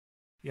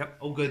Yep.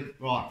 All good.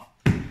 Right.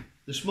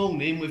 This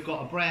morning we've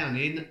got a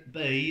Browning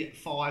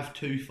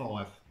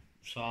B525.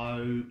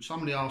 So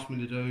somebody asked me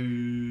to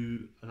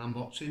do an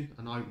unboxing,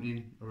 an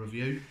opening, a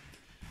review.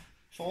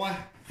 If I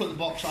put the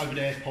box over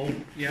there, Paul,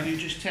 can you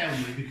just tell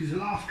me, because the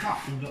last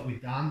couple that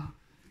we've done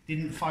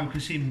didn't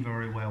focus in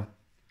very well.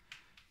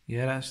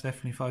 Yeah, that's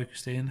definitely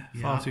focused in.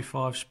 Yeah.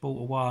 525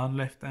 Sport 1,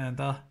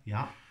 left-hander.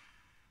 Yeah.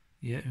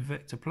 Yeah,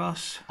 Invector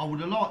Plus. I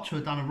would have liked to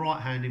have done a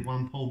right-handed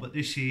one, Paul, but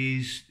this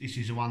is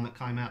the one that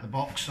came out the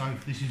box, so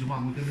this is the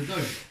one we're going to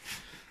do.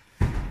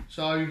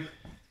 So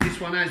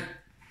this one has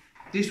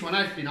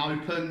been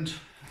opened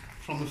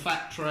from the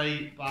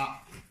factory, but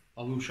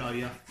I will show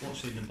you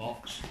what's in the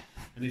box.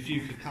 And if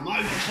you could come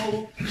over,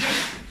 Paul,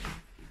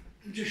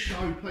 and just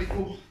show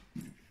people.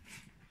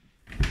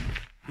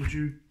 Would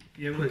you?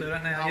 Yeah, we'll do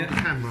that now. Hold the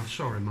camera.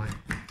 Sorry, mate.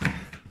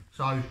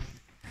 So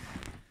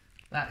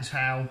that is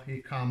how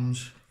it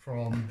comes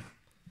from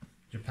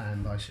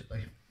Japan,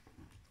 basically.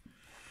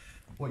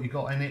 What you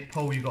got in it,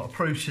 Paul? You got a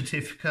proof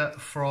certificate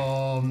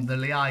from the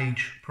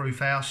Liège proof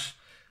house.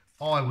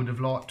 I would have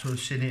liked to have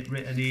seen it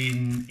written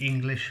in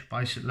English,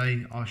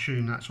 basically. I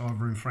assume that's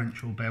either in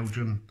French or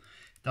Belgium.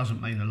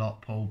 Doesn't mean a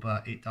lot, Paul,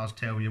 but it does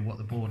tell you what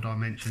the bore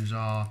dimensions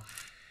are.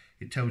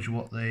 It tells you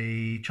what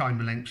the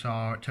chamber lengths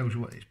are. It tells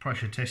you what it's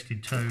pressure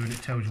tested to, and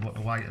it tells you what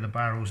the weight of the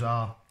barrels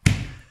are.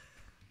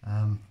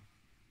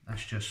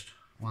 That's just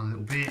one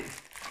little bit.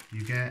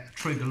 You get a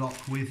trigger lock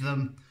with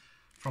them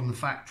from the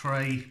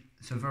factory.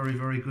 It's a very,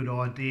 very good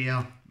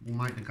idea. Will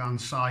make the gun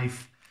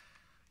safe.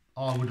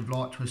 I would have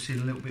liked to have seen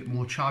a little bit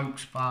more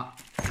chokes,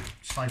 but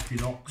safety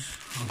locks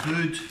are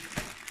good.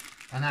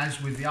 And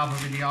as with the other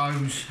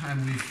videos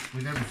and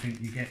with everything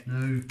you get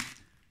new,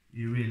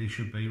 you really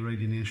should be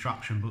reading the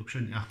instruction book,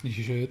 shouldn't you?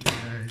 You should.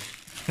 Yes.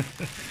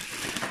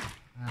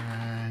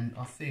 And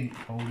I think,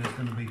 Paul, there's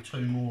going to be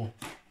two more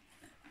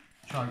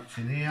chokes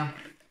in here.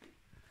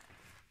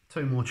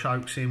 Two more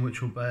chokes in,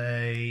 which will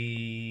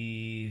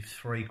be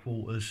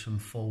 3/4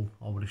 and full,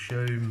 I would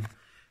assume.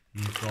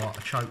 You've got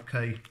a choke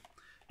key,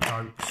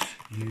 chokes.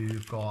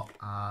 You've got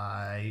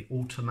a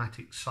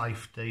automatic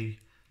safety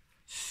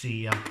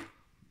sear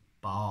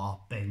bar,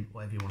 bent,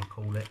 whatever you want to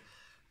call it,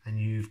 and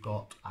you've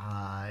got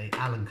a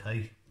Allen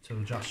key to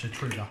adjust the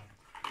trigger.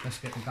 Let's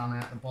get the gun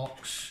out of the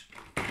box.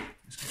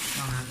 Let's get the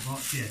gun out of the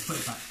box. Yeah, put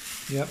it back.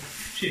 Yep.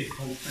 Cheers,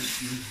 Paul.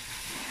 Thank you.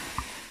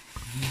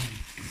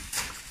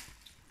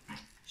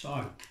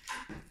 So,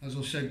 as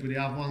I said with the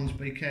other ones,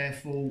 be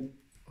careful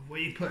of where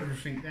you put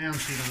everything down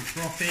so you don't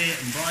drop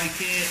it and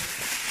break it.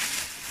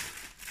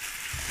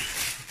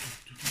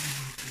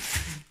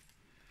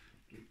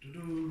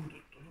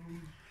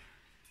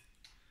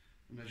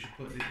 And as you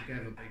put it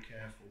together, be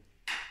careful.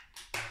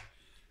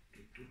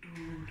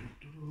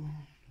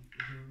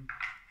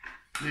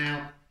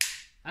 Now,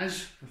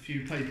 as a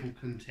few people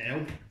can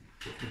tell,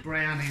 the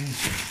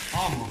Brownings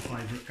are my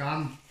favourite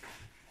gun.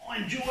 I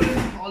enjoy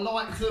them, I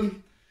like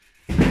them.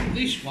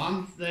 This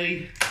one,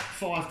 the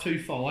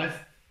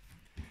 525,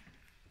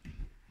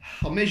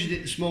 I measured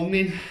it this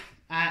morning.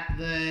 At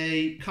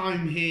the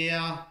comb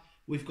here,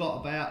 we've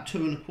got about 2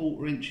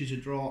 1/4 inches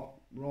of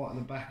drop. Right at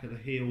the back of the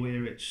heel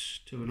here,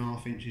 it's 2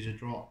 1/2 inches of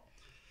drop.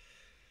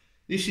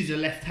 This is a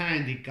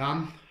left-handed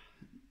gun.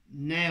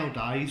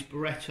 Nowadays,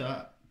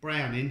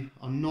 Browning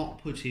are not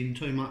putting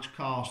too much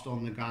cast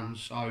on the gun,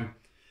 so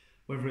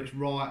whether it's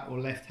right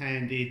or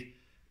left-handed,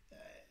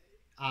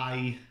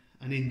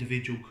 an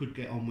individual could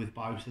get on with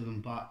both of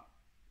them, but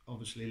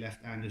obviously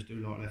left-handers do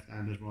like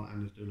left-handers,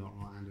 right-handers do like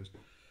right-handers.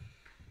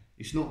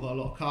 It's not got a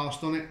lot of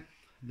cast on it.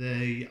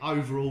 The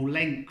overall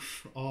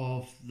length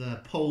of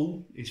the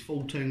pull is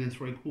 14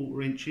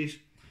 3/4 inches,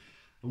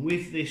 and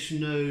with this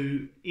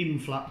new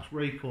influx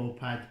recoil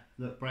pad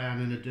that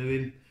Browning are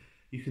doing,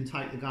 you can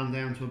take the gun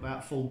down to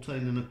about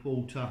 14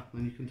 1/4,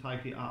 and you can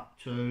take it up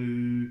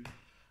to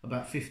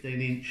about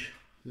 15-inch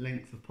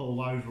length of pull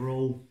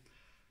overall,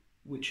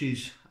 which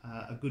is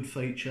a good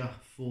feature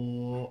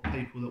for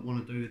people that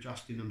want to do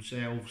adjusting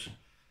themselves,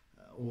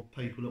 or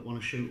people that want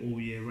to shoot all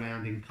year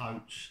round in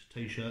coats,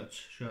 t-shirts,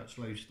 shirt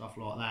sleeves, stuff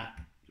like that,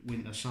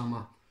 winter,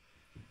 summer.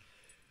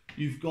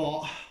 You've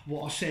got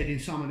what I said in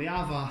some of the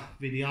other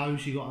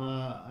videos, you've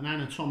got an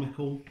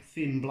anatomical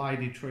thin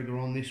bladed trigger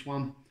on this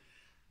one,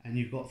 and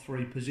you've got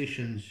 3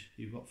 positions.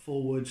 You've got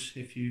forwards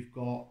if you've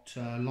got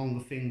longer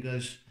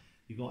fingers,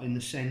 you've got in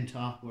the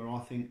centre where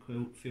I think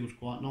feels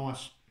quite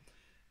nice,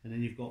 and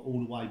then you've got all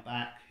the way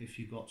back if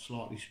you've got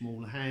slightly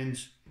smaller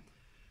hands.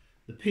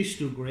 The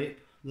pistol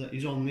grip that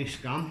is on this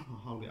gun, I'll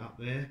hold it up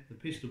there, the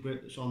pistol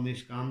grip that's on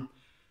this gun,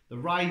 the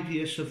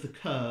radius of the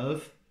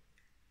curve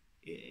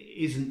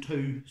isn't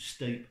too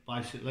steep,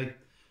 basically.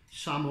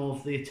 Some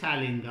of the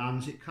Italian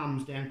guns, it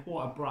comes down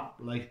quite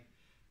abruptly,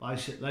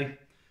 basically.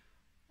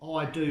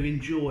 I do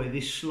enjoy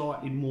this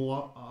slightly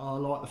more, I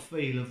like the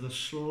feel of the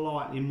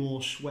slightly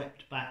more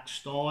swept back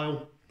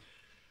style.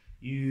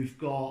 You've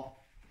got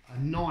a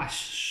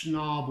nice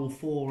snarble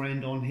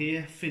forend on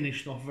here,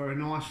 finished off very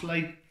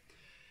nicely.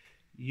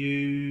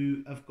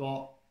 You have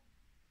got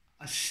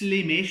a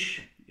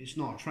slimish, It's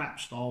not a trap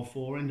style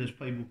forend, as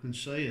people can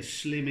see, a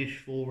slimish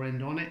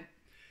forend on it.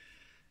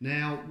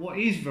 Now, what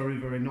is very,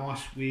 very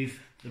nice with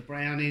the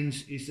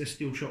Brownings is they're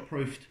steel shot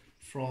proofed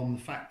from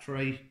the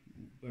factory,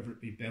 whether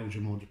it be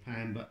Belgium or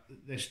Japan, but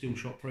they're steel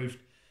shot proofed.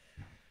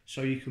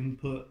 So you can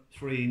put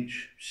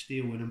 3-inch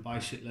steel in them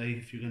basically.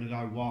 If you're going to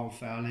go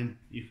wildfowling,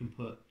 you can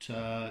put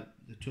the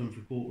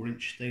 2 3/4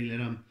 inch steel in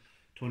them,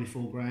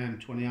 24 gram,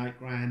 28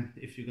 gram,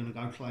 if you're going to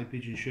go clay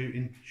pigeon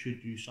shooting,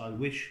 should you so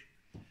wish.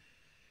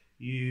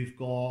 You've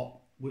got,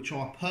 which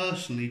I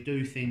personally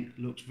do think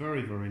looks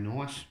very, very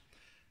nice,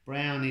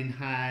 Browning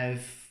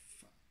have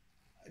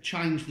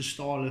changed the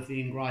style of the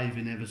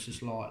engraving ever so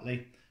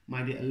slightly,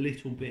 made it a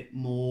little bit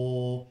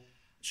more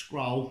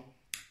scroll,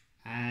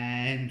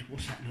 and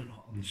what's that look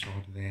like on the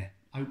side of there?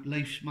 Oak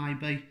leaves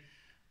maybe?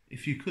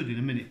 If you could in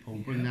a minute, Paul,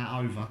 bring that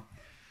over.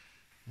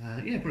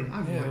 Yeah, bring it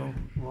over. Yeah,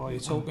 while you're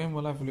talking,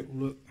 we'll have a little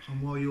look.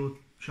 And while you're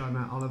showing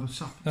that, I'll have a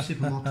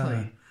sip of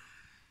my tea.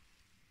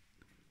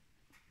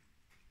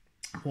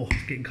 Oh,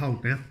 it's getting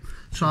cold now.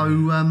 So,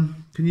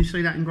 can you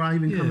see that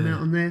engraving coming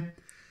out on there?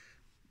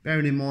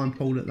 Bearing in mind,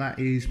 Paul, that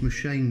is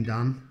machine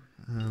done.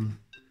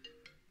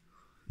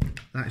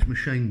 That is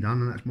machine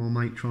done, and that's my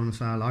mate trying to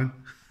say hello.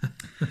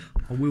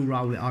 I will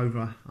roll it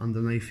over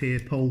underneath here,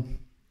 Paul.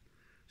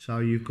 So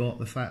you've got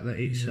the fact that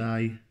it's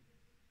a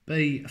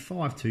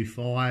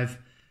B525. Does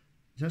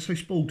that say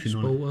sporting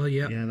on it? Sporter,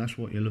 yeah. Yeah, that's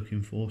what you're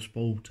looking for,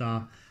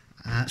 Sporter.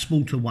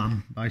 Sporter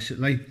 1,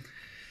 basically.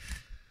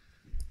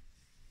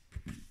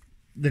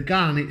 The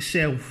gun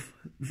itself,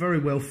 very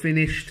well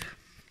finished.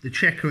 The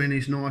checkering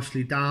is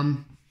nicely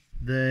done.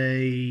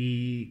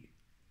 The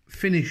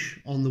finish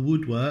on the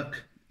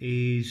woodwork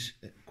is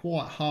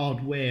quite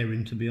hard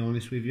wearing, to be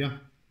honest with you,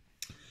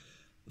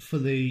 for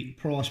the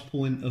price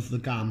point of the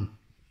gun.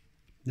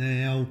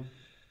 Now,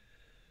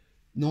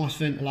 nice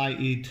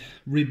ventilated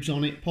ribs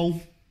on it,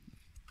 Paul.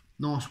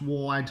 Nice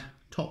wide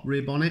top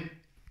rib on it.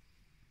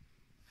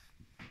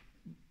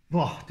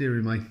 Oh,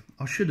 dearie me,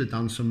 I should have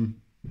done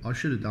some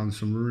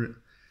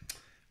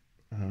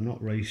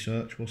not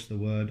research, what's the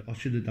word? I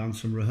should have done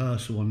some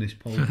rehearsal on this,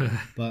 Paul,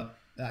 but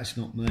that's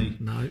not me.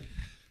 No.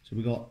 So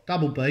we've got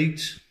double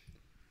beads,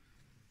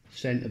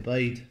 centre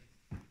bead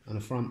and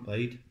a front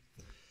bead.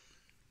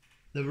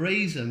 The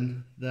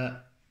reason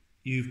that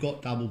you've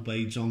got double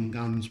beads on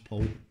guns,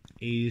 Paul,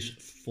 is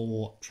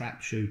for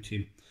trap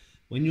shooting.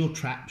 When you're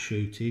trap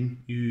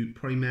shooting, you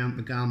pre-mount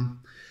the gun,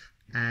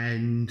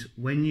 and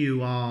when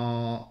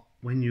you're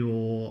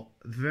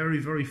very,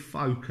 very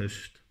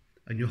focused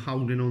and you're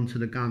holding on to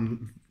the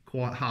gun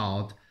quite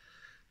hard,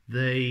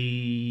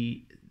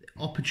 the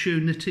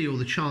opportunity or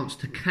the chance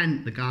to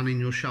cant the gun in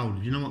your shoulder.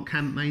 Do you know what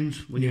cant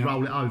means? When you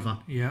roll it over.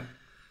 Yeah.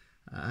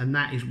 And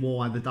that is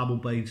why the double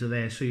beads are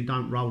there, so you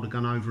don't roll the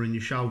gun over in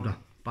your shoulder.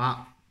 But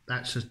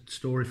that's a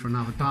story for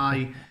another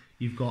day.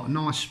 You've got a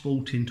nice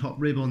sporting top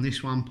rib on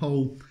this one,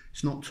 Paul.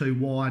 It's not too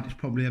wide, it's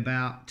probably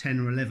about 10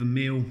 or 11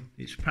 mil.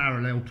 It's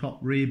parallel top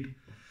rib.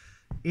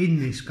 In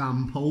this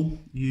gun, Paul,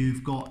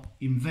 you've got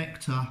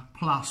Invector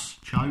Plus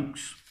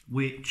chokes,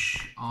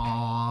 which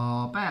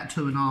are about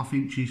 2.5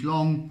 inches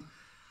long.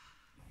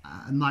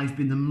 And they've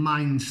been the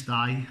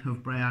mainstay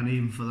of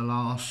Browning for the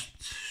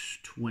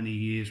last 20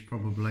 years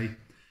probably.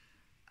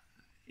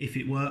 If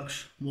it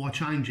works, why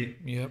change it?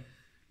 Yep.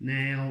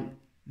 Now,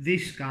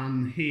 this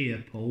gun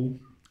here, Paul,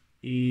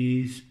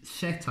 is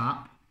set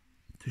up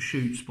to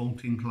shoot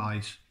sporting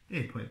clays.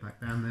 Here, put it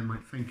back down there,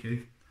 mate, thank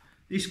you.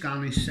 This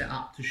gun is set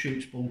up to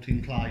shoot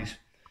sporting clays.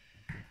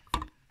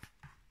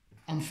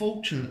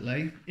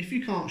 Unfortunately, if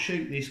you can't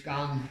shoot this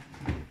gun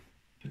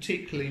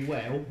particularly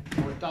well,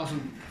 or it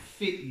doesn't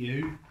fit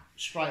you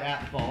straight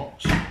out the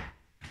box,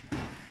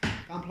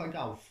 go and play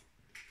golf.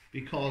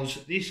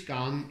 Because this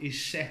gun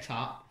is set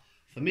up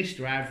for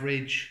Mr.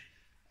 Average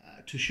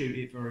to shoot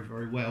it very,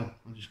 very well.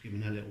 I'm just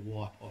giving a little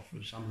wipe off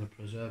of some of the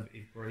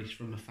preservative grease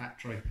from the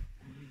factory.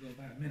 You've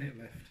got about a minute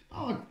left.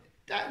 Oh,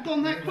 that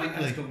gone that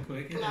quickly? That's gone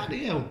quick,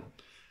 Bloody hell.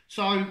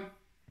 So,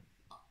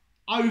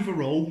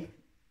 overall,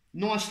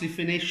 nicely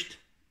finished.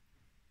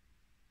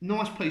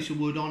 Nice piece of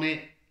wood on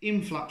it.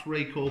 Influx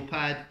recoil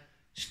pad.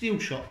 Steel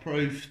shot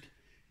proofed.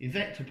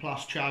 Invector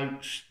Plus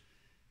chokes.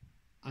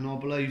 And I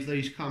believe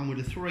these come with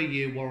a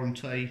 3-year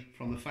warranty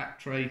from the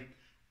factory,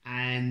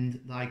 and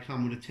they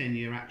come with a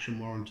 10-year action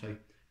warranty.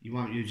 You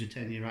won't use a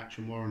 10-year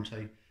action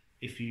warranty.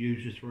 If you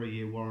use a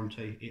 3-year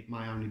warranty, it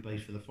may only be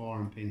for the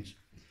firing pins.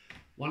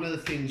 One of the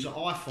things that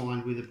I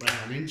find with the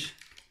Brownings,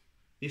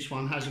 this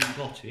one hasn't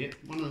got it,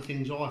 one of the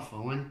things I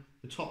find,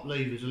 the top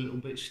lever is a little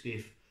bit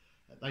stiff.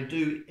 They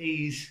do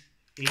ease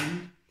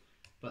in,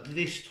 but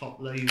this top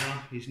lever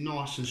is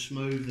nice and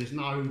smooth. There's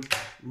no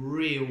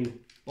real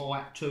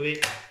bite to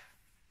it.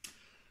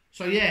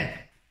 So yeah,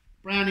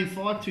 Browning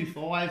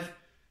 525,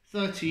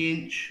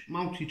 30-inch,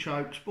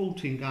 multi-choke,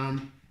 sporting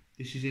gun.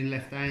 This is in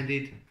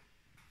left-handed.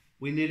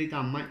 We're nearly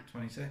done, mate.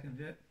 20 seconds,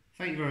 yeah.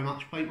 Thank you very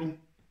much, people.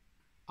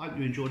 Hope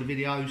you enjoy the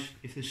videos.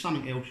 If there's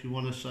something else you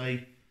want to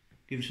see,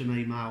 give us an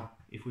email.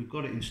 If we've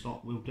got it in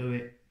stock, we'll do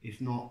it.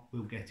 If not,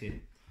 we'll get it.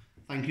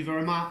 Thank you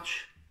very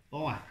much.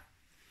 Bye.